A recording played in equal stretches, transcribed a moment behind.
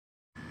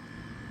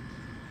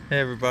Hey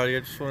everybody,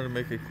 I just wanted to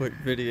make a quick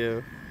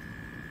video.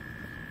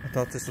 I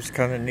thought this was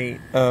kind of neat.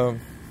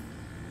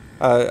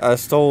 I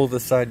stole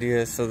this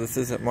idea, so this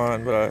isn't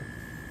mine, but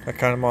I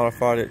kind of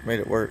modified it, made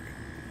it work.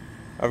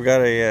 I've got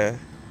a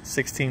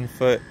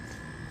 16-foot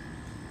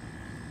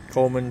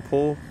Coleman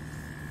pool.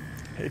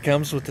 It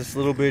comes with this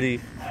little bitty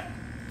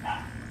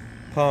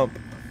pump,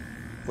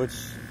 which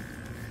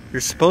you're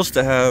supposed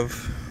to have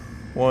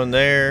one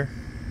there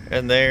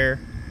and there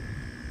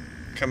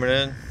coming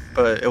in,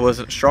 but it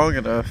wasn't strong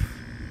enough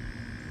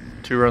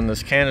to run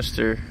this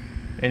canister,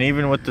 and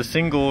even with the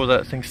single,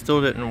 that thing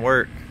still didn't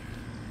work.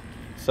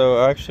 So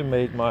I actually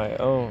made my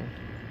own.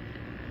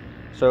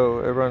 So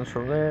it runs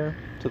from there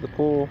to the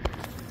pool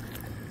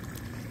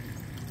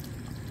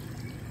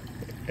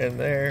and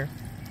there.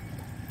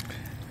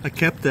 I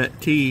kept that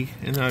T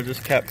and I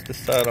just capped the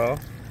side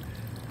off,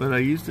 but I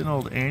used an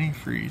old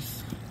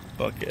antifreeze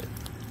bucket.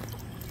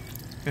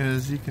 And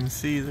as you can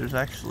see, there's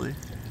actually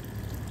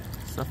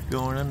stuff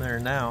going in there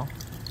now.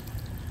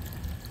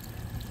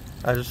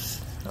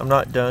 I'm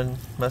not done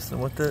messing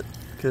with it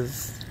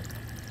because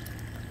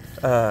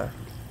that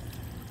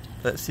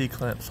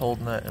C-clamp's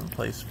holding that in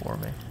place for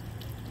me.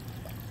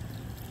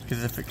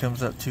 Because if it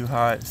comes up too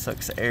high, it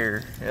sucks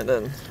air and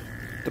then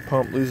the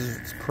pump loses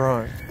its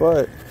prime.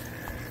 But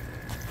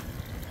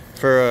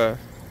for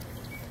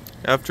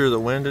after the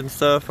wind and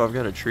stuff, I've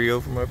got a tree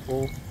over my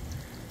pool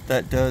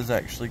that does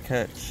actually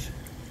catch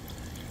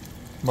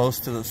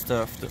most of the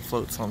stuff that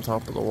floats on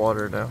top of the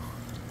water now.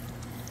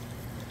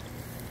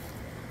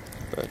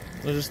 But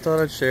I just thought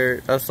I'd share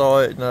it. I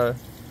saw it and I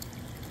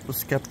was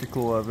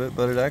skeptical of it,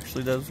 but it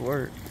actually does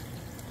work.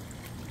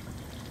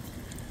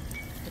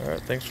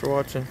 Alright, thanks for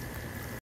watching.